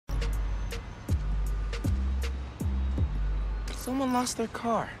Someone lost their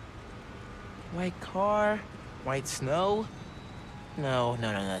car. White car, white snow. No,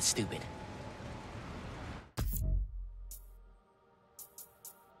 that's stupid.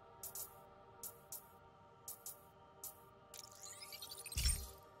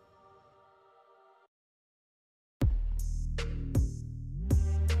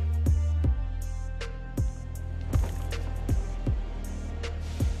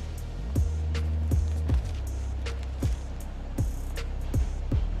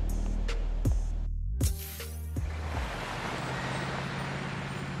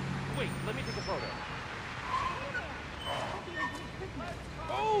 Wait, let me take a photo.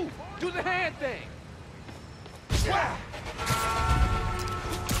 Oh, do the hand thing.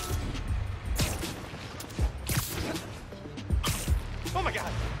 Oh my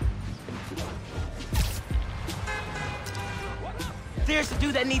God. There's the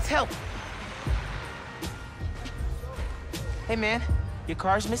dude that needs help. Hey man, your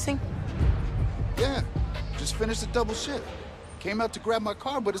car's missing? Yeah, just finished a double shift. Came out to grab my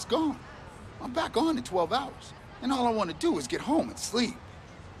car, but it's gone. I'm back on in 12 hours. And all I want to do is get home and sleep.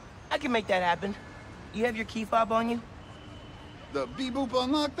 I can make that happen. You have your key fob on you? The beep-boop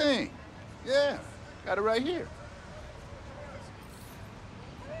unlock thing. Yeah, got it right here.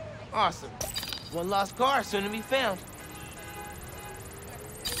 Awesome. One lost car soon to be found.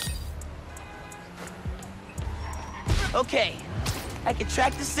 Okay, I can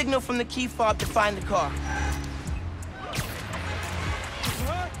track the signal from the key fob to find the car.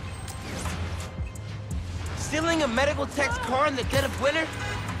 Stealing a medical tech's car in the dead of winter?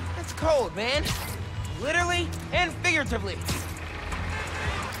 That's cold, man. Literally and figuratively.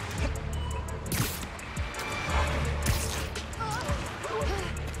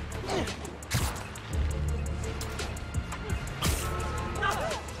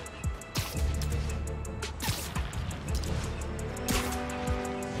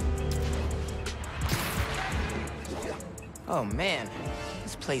 Oh man,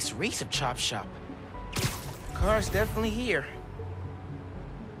 this place reeks of chop shop. Car's definitely here.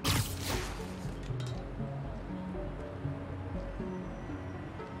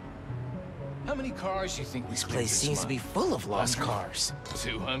 How many cars do you think we This cleared place seems to be full of lost cars.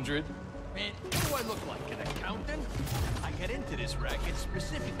 200? Man, what do I look like, an accountant? I get into this racket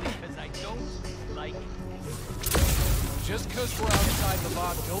specifically because I don't like it. Just because we're outside the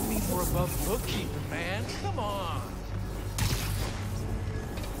law don't mean we're above bookkeeping, man. Come on.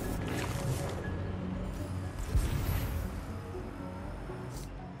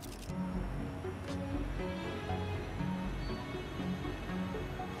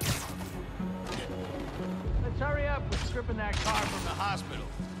 Let's hurry up with stripping that car from the hospital.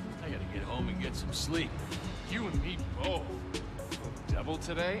 I gotta get home and get some sleep. You and me both. Double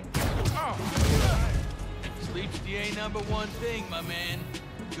today? Oh, Sleep's the #1 thing, my man.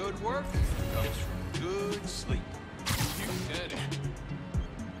 Good work comes from good sleep. you said it.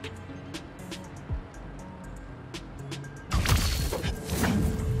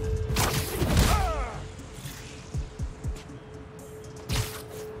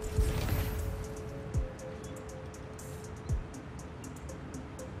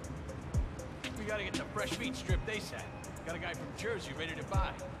 We gotta get the fresh meat stripped ASAP. Got a guy from Jersey ready to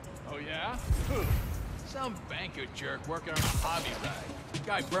buy. Oh yeah? Who? Some banker jerk working on a hobby ride.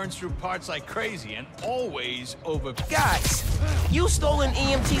 Guy burns through parts like crazy and always over... Guys, you stole an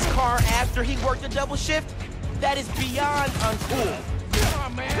EMT's car after he worked a double shift? That is beyond uncool. Come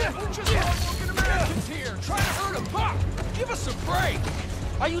on, man. We're just hardworking Americans here, trying to earn a buck. Give us a break.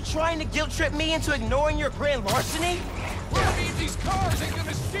 Are you trying to guilt trip me into ignoring your grand larceny? Well, I mean, these cars ain't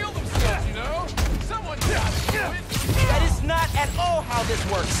gonna steal themselves, you know? Someone's got to do it. That is not at all how this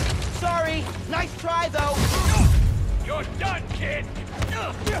works. Sorry, nice try though. You're done, kid!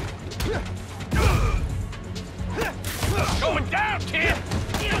 Going down, kid!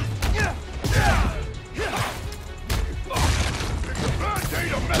 It's a bad day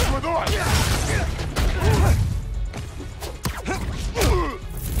to mess with us!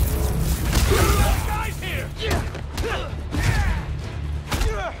 Guys here!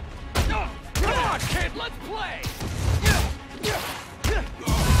 Come on, kid, let's play!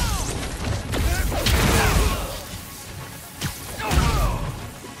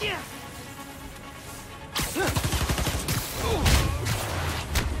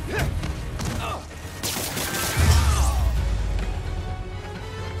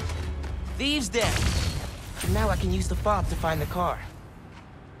 Thieves dead. Now I can use the fob to find the car.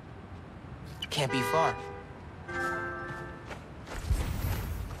 Can't be far.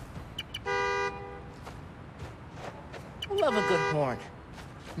 Love a good horn.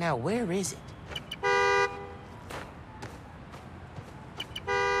 Now where is it?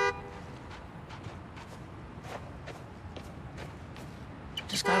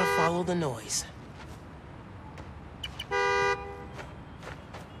 kill the noise.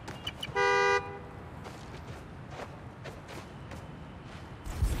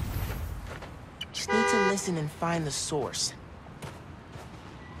 Just need to listen and find the source.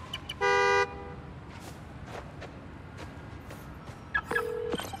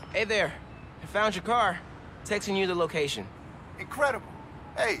 Hey there. I found your car. Texting you the location. Incredible.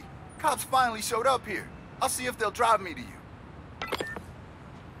 Hey, cops finally showed up here. I'll see if they'll drive me to you.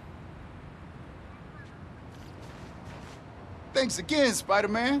 Thanks again,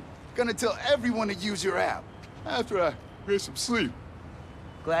 Spider-Man. Gonna tell everyone to use your app. After I get some sleep.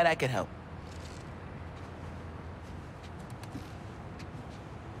 Glad I could help.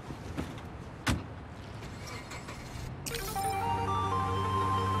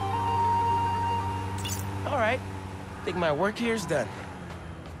 All right. Think my work here is done.